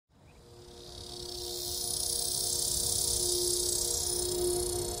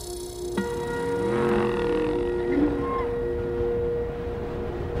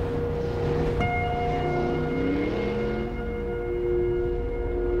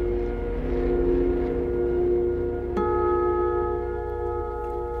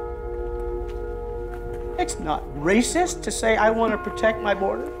It's not racist to say, I want to protect my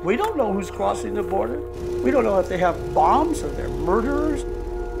border. We don't know who's crossing the border. We don't know if they have bombs or they're murderers.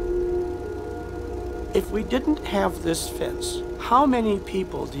 If we didn't have this fence, how many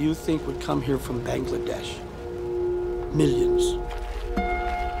people do you think would come here from Bangladesh? Millions.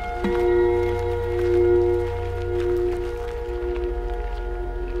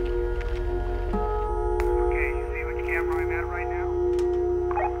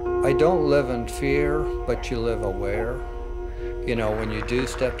 I don't live in fear, but you live aware. You know, when you do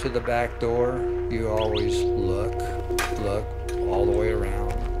step to the back door, you always look all the way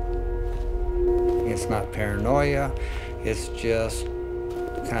around. It's not paranoia, it's just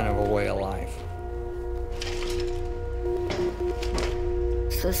kind of a way of life.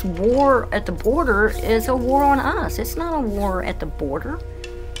 This war at the border is a war on us. It's not a war at the border.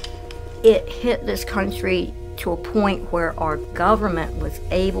 It hit this country to a point where our government was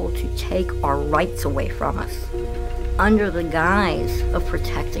able to take our rights away from us under the guise of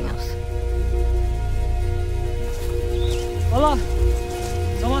protecting us. Hola,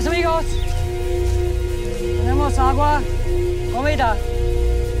 somos amigos. Tenemos agua, comida.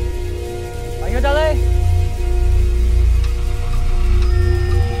 Ayúdale.